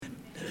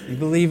You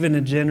believe in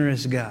a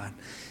generous God.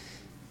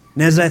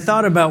 And as I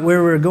thought about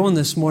where we were going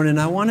this morning,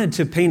 I wanted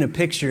to paint a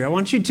picture. I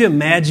want you to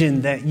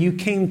imagine that you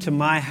came to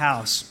my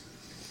house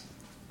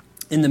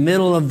in the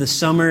middle of the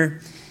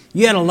summer.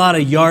 You had a lot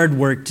of yard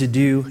work to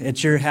do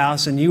at your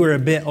house, and you were a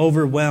bit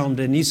overwhelmed.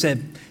 And you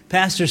said,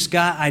 Pastor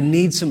Scott, I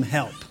need some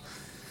help.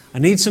 I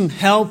need some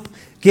help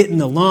getting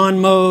the lawn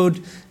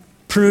mowed,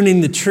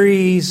 pruning the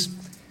trees.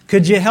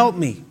 Could you help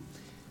me?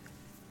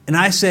 And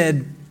I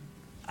said,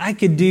 I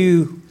could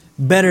do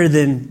better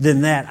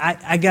than that.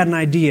 I got an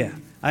idea.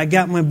 I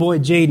got my boy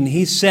Jaden.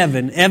 He's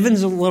 7.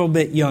 Evan's a little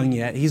bit young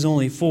yet. He's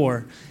only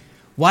 4.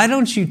 Why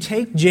don't you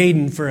take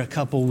Jaden for a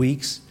couple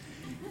weeks?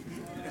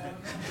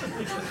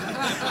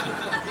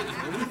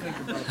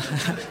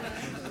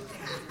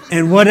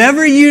 And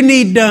whatever you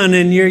need done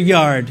in your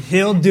yard,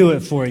 he'll do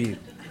it for you.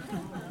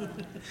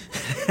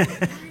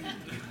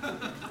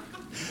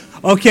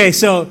 Okay,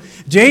 so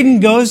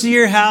Jaden goes to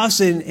your house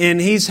and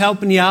he's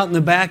helping you out in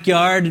the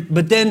backyard,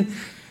 but then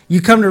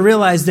you come to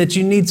realize that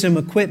you need some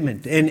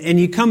equipment. And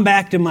you come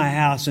back to my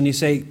house and you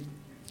say, you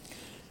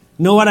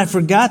know what, I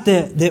forgot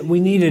that we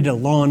needed a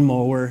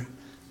lawnmower.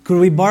 Could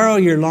we borrow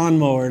your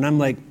lawnmower? And I'm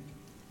like,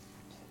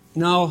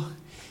 no,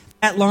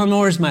 that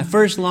lawnmower is my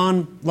first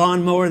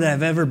lawnmower that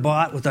I've ever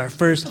bought with our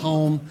first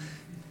home.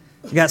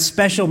 I got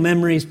special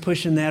memories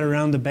pushing that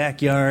around the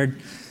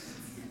backyard.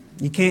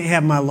 You can't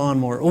have my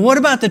lawnmower. Well, what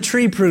about the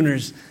tree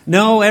pruners?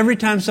 No, every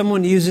time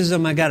someone uses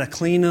them, I got to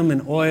clean them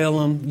and oil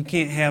them. You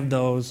can't have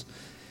those.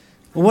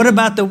 Well, what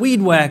about the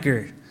weed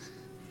whacker?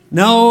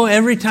 No,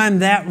 every time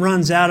that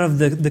runs out of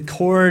the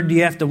cord,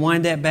 you have to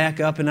wind that back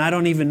up, and I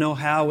don't even know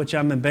how, which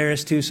I'm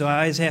embarrassed to, so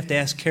I always have to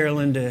ask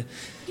Carolyn to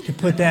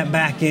put that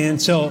back in.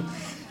 So,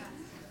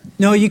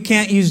 no, you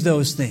can't use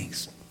those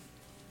things.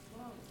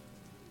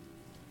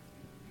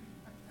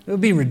 It would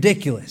be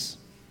ridiculous.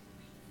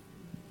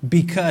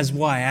 Because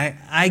why?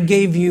 I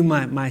gave you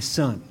my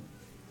son.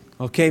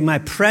 Okay, my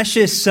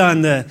precious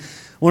son,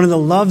 one of the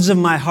loves of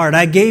my heart.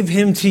 I gave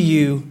him to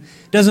you.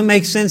 Doesn't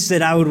make sense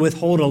that I would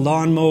withhold a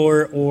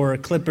lawnmower or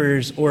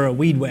clippers or a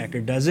weed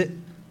whacker, does it?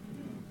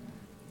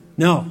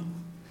 No.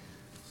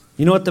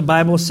 You know what the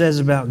Bible says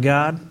about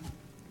God?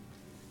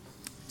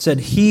 It said,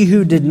 He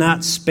who did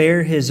not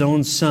spare His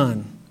own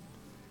Son,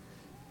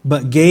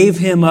 but gave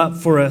Him up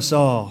for us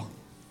all,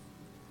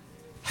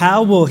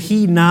 how will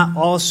He not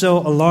also,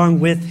 along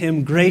with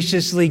Him,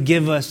 graciously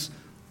give us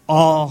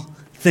all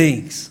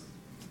things?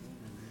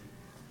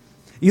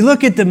 You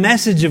look at the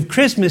message of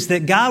Christmas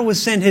that God would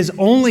send His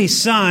only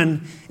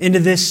Son into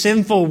this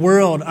sinful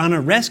world on a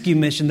rescue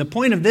mission. The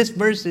point of this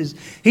verse is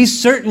He's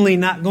certainly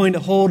not going to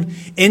hold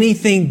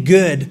anything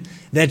good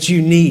that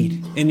you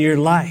need in your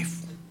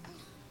life.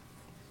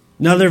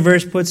 Another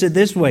verse puts it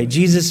this way.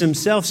 Jesus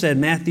Himself said,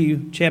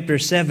 Matthew chapter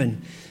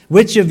 7,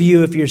 which of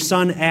you, if your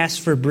son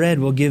asks for bread,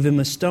 will give him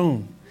a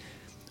stone?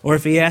 Or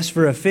if he asks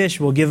for a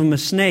fish, will give him a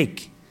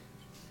snake?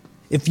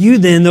 If you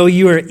then, though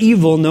you are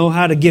evil, know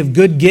how to give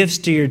good gifts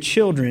to your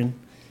children,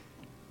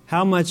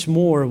 how much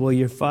more will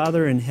your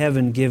Father in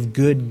heaven give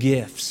good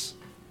gifts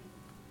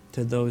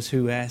to those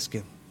who ask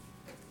Him?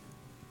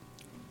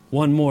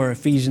 One more,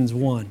 Ephesians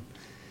 1.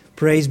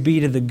 Praise be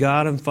to the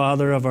God and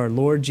Father of our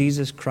Lord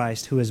Jesus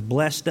Christ, who has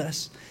blessed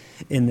us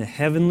in the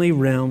heavenly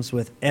realms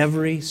with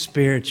every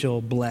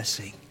spiritual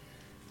blessing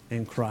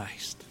in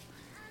Christ.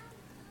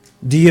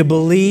 Do you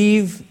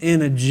believe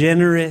in a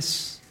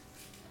generous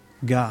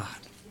God?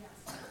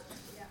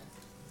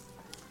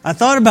 I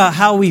thought about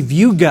how we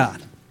view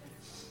God.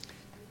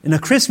 And A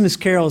Christmas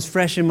Carol is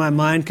fresh in my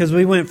mind because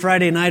we went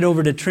Friday night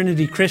over to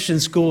Trinity Christian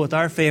School with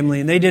our family,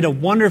 and they did a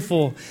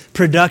wonderful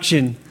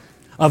production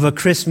of A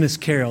Christmas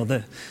Carol,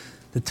 the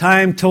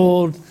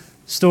time-told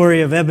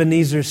story of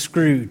Ebenezer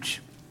Scrooge.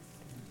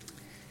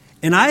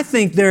 And I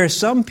think there are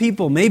some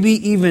people, maybe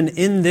even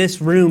in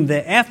this room,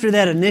 that after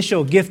that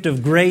initial gift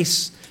of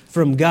grace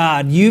from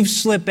God, you've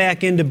slipped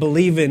back into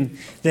believing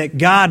that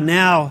God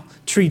now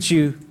treats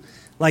you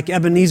like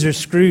Ebenezer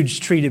Scrooge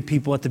treated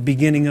people at the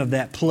beginning of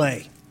that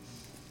play.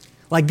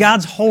 Like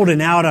God's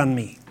holding out on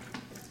me.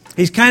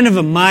 He's kind of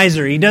a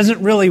miser. He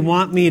doesn't really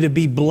want me to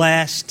be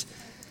blessed.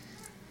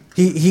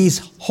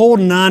 He's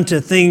holding on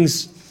to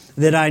things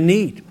that I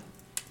need.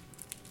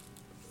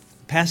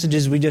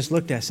 Passages we just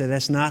looked at say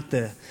that's not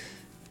the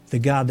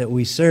God that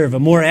we serve. A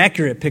more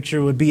accurate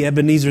picture would be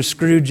Ebenezer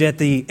Scrooge at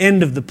the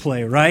end of the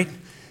play, right?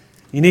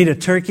 You need a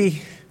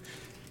turkey?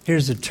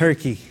 Here's a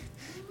turkey.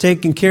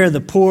 Taking care of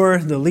the poor,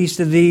 the least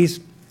of these.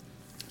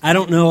 I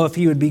don't know if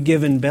he would be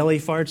given belly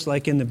farts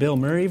like in the Bill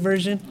Murray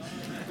version.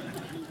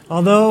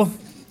 Although,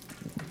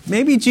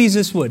 maybe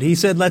Jesus would. He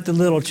said, let the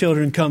little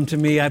children come to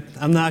me.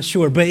 I'm not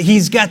sure. But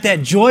he's got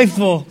that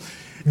joyful,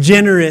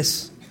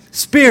 generous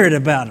spirit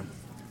about him.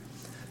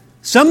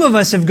 Some of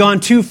us have gone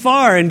too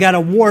far and got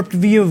a warped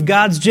view of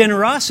God's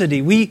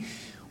generosity. We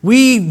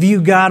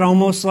view God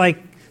almost like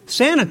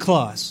Santa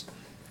Claus,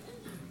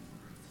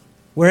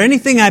 where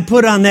anything I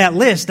put on that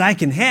list, I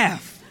can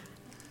have.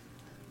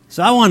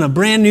 So I want a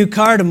brand new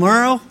car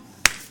tomorrow.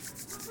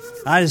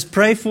 I just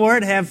pray for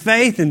it, have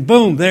faith, and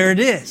boom, there it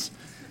is.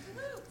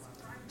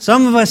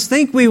 Some of us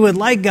think we would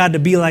like God to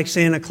be like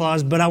Santa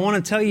Claus, but I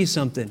want to tell you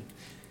something.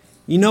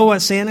 You know what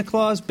Santa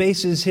Claus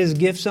bases his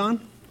gifts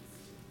on?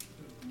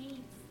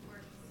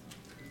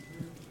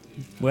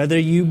 Whether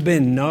you've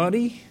been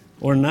naughty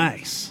or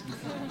nice.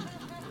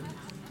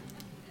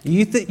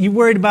 You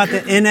worried about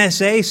the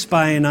NSA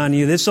spying on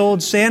you, this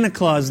old Santa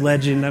Claus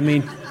legend. I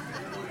mean,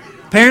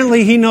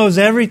 apparently he knows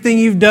everything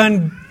you've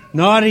done,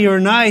 naughty or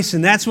nice,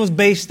 and that's what's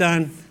based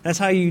on, that's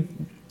how you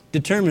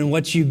determine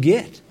what you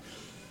get.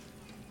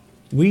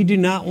 We do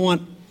not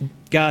want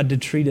God to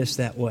treat us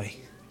that way.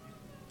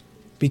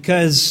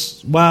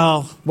 Because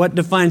while what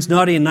defines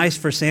naughty and nice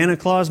for Santa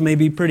Claus may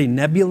be pretty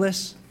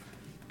nebulous,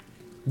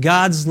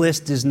 God's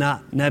list is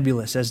not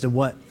nebulous as to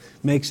what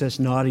makes us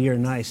naughty or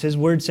nice. His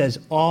word says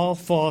all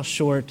fall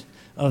short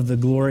of the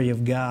glory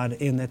of God,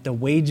 and that the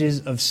wages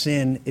of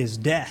sin is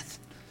death.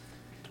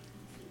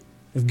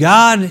 If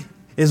God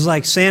is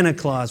like Santa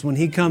Claus when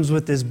he comes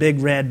with this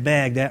big red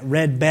bag, that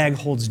red bag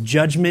holds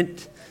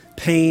judgment,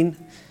 pain,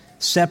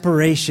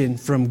 separation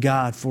from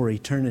God for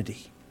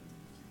eternity.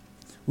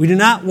 We do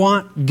not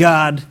want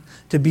God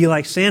to be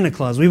like Santa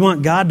Claus. We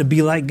want God to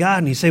be like God.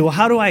 And you say, well,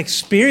 how do I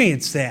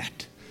experience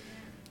that?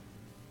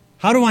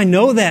 How do I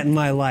know that in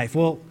my life?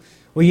 Well,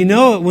 you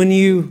know it when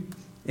you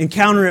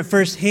encounter it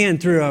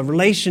firsthand through a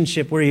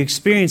relationship where you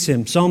experience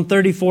Him. Psalm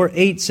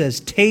 34:8 says,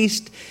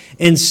 taste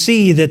and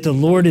see that the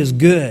Lord is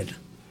good.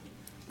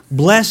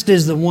 Blessed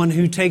is the one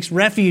who takes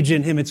refuge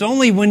in Him. It's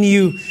only when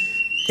you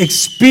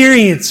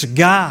experience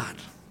God,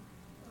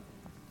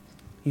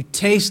 you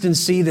taste and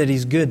see that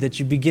He's good, that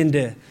you begin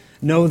to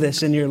know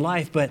this in your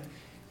life. But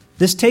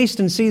this taste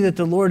and see that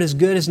the Lord is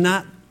good is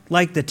not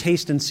like the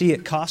taste and see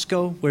at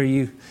Costco, where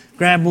you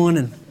grab one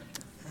and,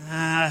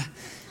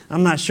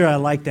 I'm not sure I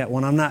like that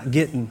one. I'm not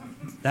getting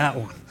that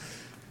one.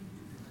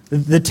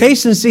 The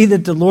taste and see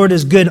that the Lord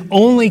is good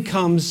only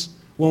comes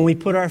when we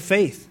put our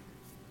faith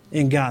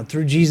in God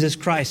through Jesus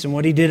Christ and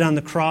what He did on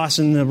the cross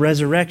and the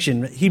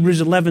resurrection.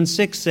 Hebrews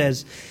 11:6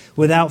 says,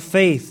 without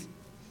faith,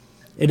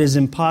 it is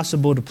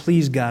impossible to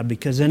please God,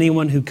 because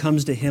anyone who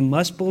comes to Him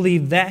must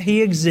believe that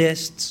He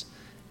exists,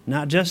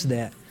 not just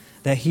that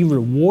He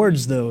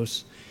rewards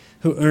those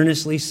who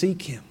earnestly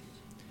seek Him.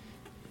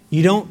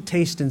 You don't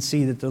taste and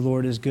see that the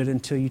Lord is good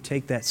until you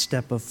take that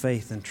step of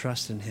faith and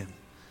trust in Him.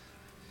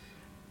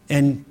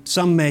 And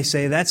some may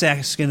say, that's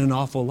asking an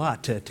awful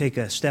lot, to take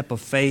a step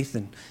of faith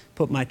and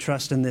put my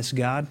trust in this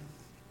God.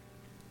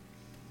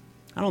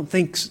 I don't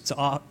think it's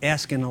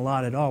asking a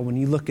lot at all when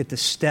you look at the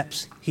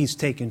steps He's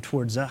taken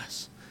towards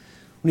us.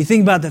 When you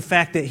think about the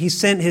fact that He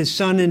sent His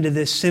Son into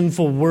this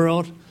sinful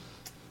world,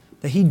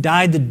 that He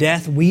died the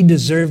death we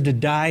deserve to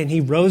die, and He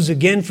rose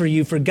again for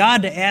you, for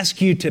God to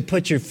ask you to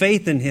put your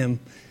faith in Him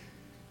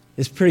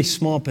is pretty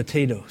small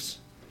potatoes.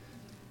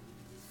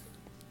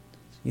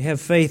 You have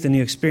faith and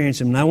you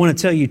experience Him. And I want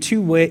to tell you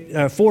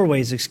four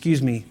ways,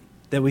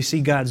 that we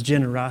see God's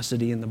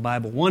generosity in the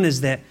Bible. One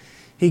is that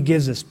He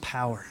gives us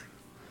power.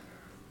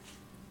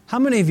 How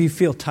many of you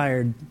feel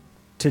tired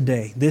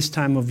today, this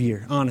time of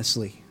year,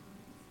 honestly?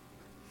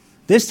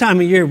 This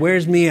time of year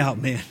wears me out,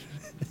 man.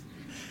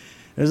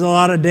 There's a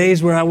lot of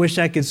days where I wish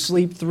I could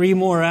sleep 3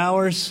 more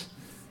hours.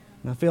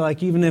 And I feel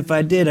like even if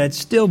I did, I'd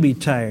still be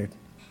tired.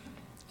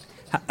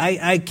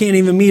 I can't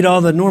even meet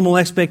all the normal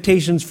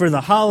expectations for the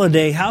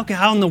holiday. How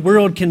in the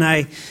world can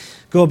I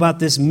go about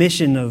this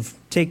mission of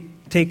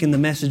taking the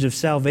message of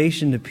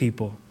salvation to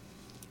people?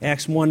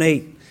 Acts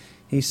 1:8,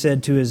 He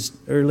said to His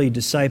early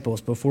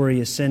disciples before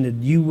He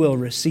ascended, you will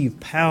receive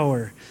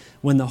power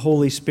when the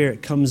Holy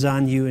Spirit comes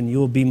on you, and you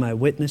will be my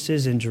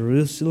witnesses in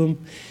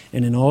Jerusalem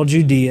and in all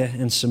Judea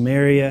and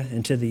Samaria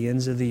and to the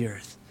ends of the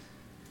earth.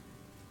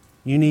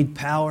 You need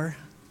power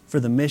for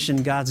the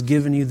mission God's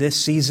given you this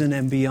season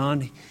and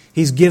beyond.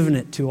 He's given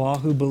it to all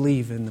who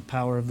believe in the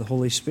power of the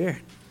Holy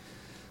Spirit.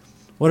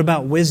 What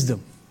about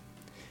wisdom?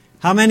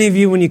 How many of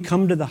you, when you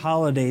come to the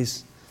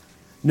holidays,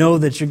 know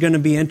that you're going to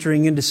be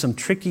entering into some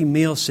tricky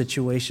meal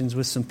situations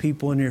with some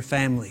people in your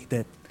family,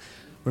 that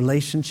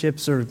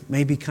relationships are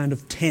maybe kind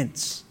of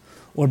tense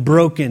or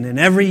broken, and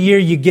every year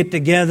you get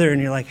together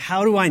and you're like,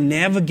 how do I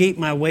navigate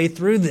my way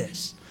through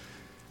this?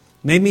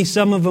 Maybe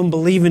some of them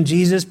believe in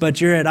Jesus,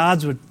 but you're at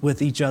odds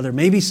with each other.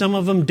 Maybe some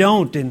of them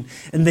don't, and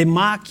they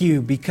mock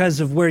you because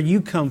of where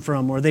you come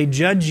from, or they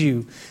judge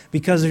you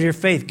because of your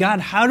faith. God,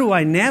 how do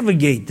I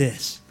navigate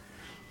this?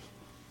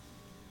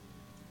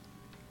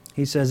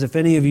 He says, if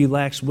any of you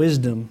lacks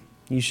wisdom,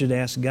 you should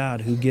ask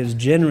God, who gives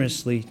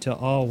generously to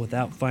all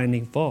without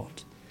finding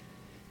fault,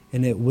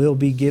 and it will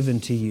be given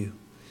to you.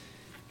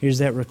 Here's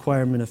that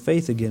requirement of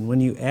faith again.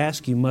 When you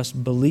ask, you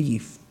must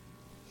believe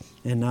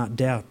and not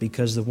doubt,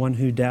 because the one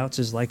who doubts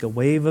is like a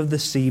wave of the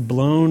sea,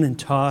 blown and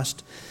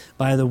tossed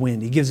by the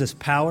wind. He gives us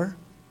power.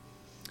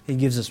 He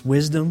gives us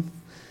wisdom.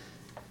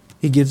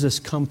 He gives us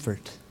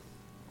comfort.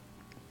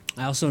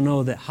 I also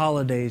know that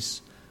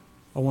holidays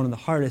are one of the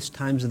hardest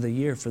times of the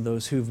year for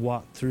those who've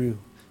walked through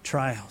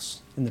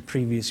trials in the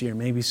previous year.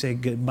 Maybe say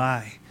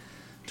goodbye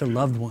to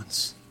loved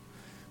ones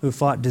who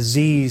fought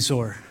disease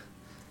or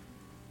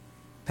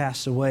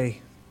passed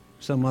away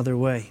some other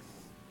way.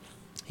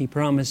 He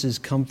promises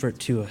comfort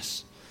to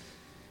us.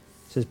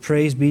 It says,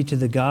 "Praise be to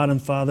the God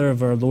and Father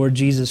of our Lord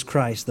Jesus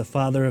Christ, the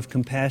Father of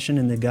compassion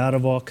and the God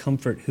of all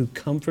comfort, who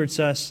comforts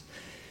us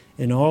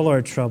in all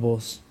our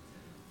troubles,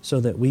 so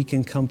that we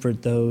can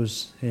comfort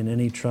those in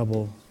any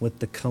trouble with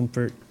the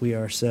comfort we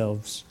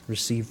ourselves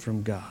receive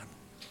from God."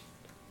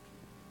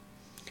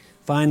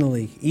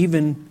 Finally,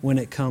 even when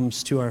it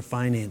comes to our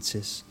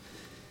finances,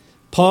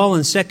 Paul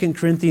in 2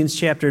 Corinthians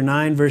chapter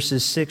 9,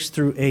 verses 6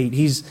 through 8,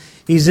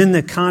 he's in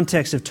the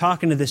context of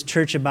talking to this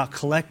church about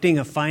collecting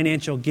a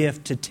financial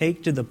gift to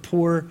take to the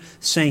poor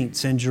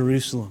saints in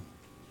Jerusalem.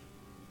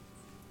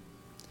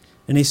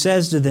 And he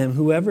says to them,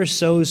 "Whoever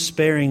sows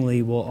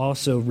sparingly will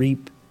also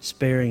reap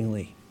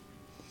sparingly.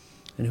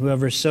 And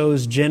whoever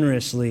sows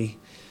generously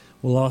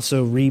will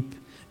also reap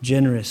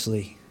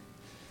generously."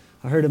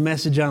 I heard a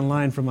message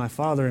online from my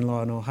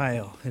father-in-law in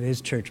Ohio at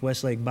his church,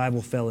 Westlake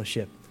Bible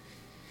Fellowship.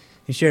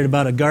 He shared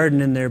about a garden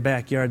in their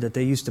backyard that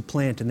they used to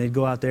plant, and they'd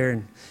go out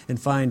there and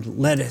find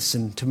lettuce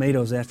and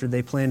tomatoes after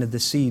they planted the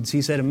seeds.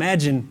 He said,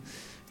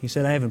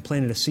 I haven't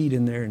planted a seed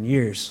in there in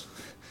years.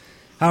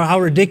 How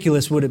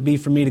ridiculous would it be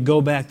for me to go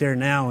back there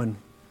now and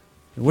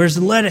where's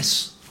the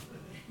lettuce?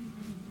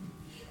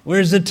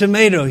 Where's the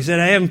tomato? He said,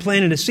 I haven't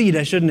planted a seed.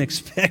 I shouldn't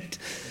expect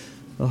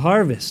a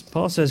harvest.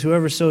 Paul says,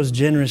 whoever sows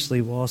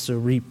generously will also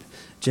reap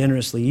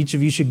generously. Each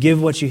of you should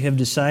give what you have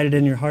decided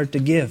in your heart to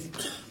give,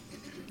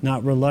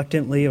 not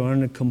reluctantly or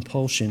under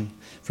compulsion,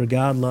 for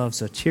God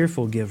loves a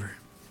cheerful giver.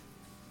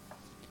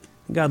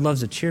 God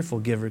loves a cheerful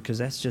giver because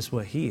that's just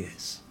what He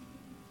is.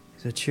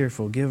 He's a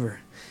cheerful giver.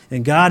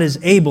 And God is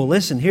able,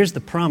 listen, here's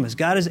the promise.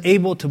 God is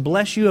able to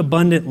bless you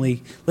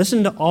abundantly.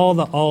 Listen to all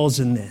the alls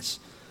in this.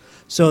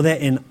 So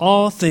that in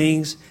all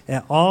things,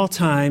 at all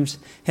times,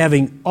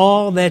 having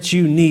all that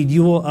you need,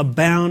 you will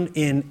abound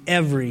in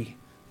every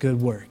good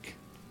work.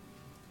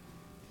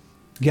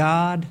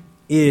 God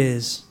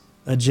is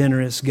a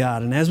generous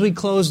God. And as we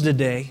close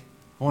today,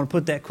 I want to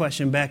put that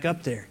question back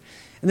up there.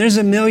 And there's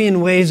a million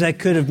ways I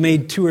could have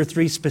made 2 or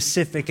 3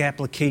 specific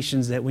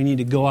applications that we need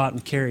to go out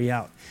and carry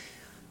out.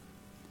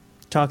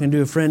 Talking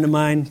to a friend of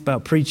mine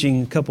about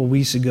preaching a couple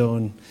weeks ago,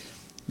 and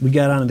we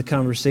got on to the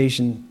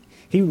conversation.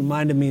 He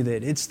reminded me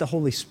that it's the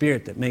Holy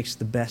Spirit that makes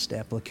the best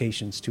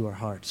applications to our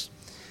hearts.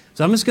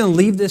 So I'm just going to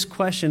leave this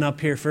question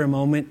up here for a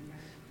moment.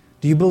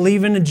 Do you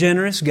believe in a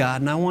generous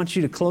God? And I want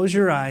you to close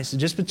your eyes,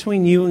 just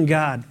between you and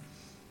God,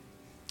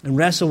 and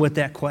wrestle with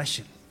that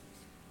question.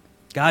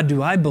 God,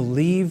 do I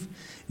believe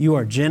you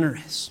are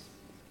generous?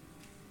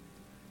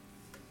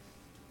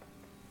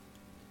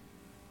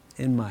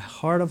 In my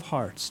heart of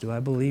hearts, do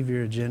I believe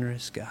you're a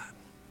generous God?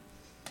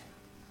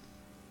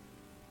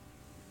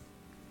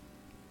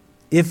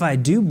 If I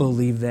do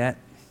believe that,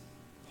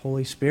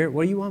 Holy Spirit,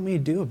 what do you want me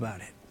to do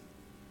about it?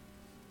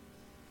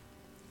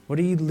 What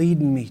are you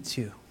leading me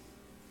to?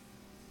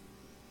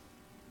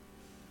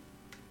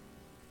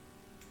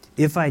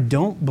 If I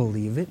don't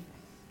believe it,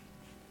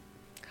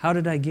 how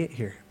did I get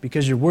here?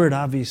 Because your word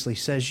obviously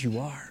says you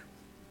are.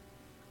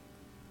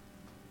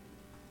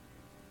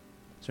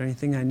 Is there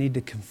anything I need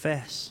to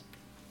confess?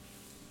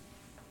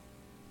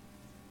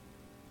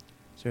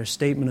 Is there a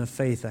statement of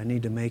faith I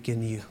need to make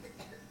in you?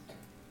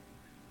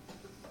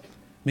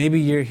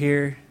 Maybe you're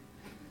here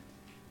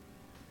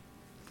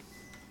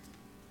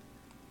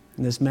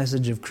and this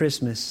message of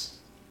Christmas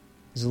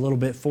is a little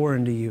bit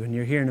foreign to you, and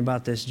you're hearing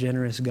about this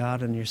generous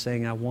God and you're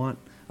saying, I want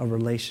a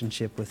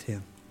relationship with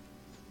Him.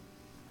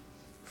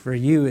 For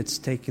you, it's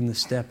taking the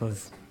step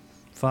of,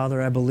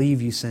 Father, I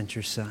believe you sent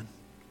your Son.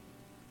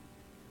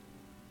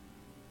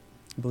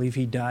 I believe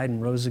He died and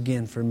rose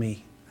again for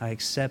me. I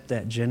accept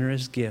that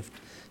generous gift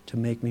to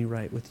make me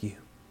right with you.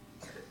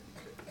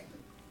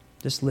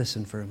 Just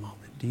listen for a moment.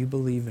 Do you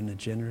believe in a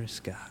generous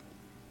God?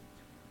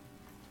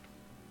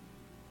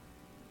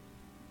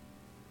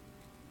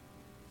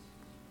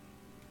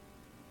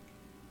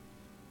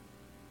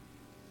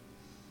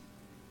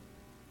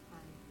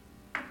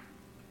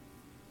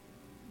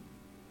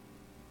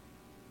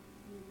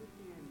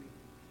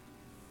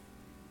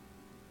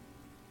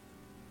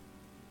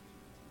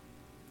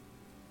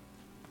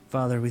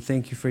 Father, we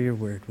thank you for your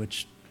word,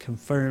 which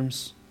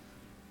confirms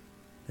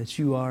that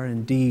you are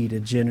indeed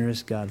a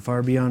generous God,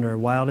 far beyond our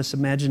wildest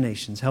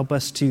imaginations. Help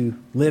us to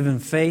live in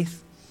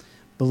faith,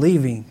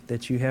 believing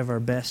that you have our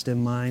best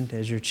in mind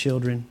as your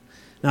children.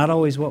 Not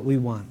always what we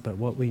want, but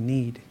what we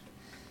need.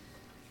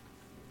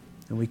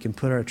 And we can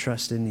put our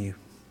trust in you.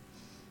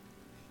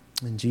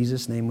 In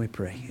Jesus' name we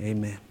pray.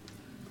 Amen.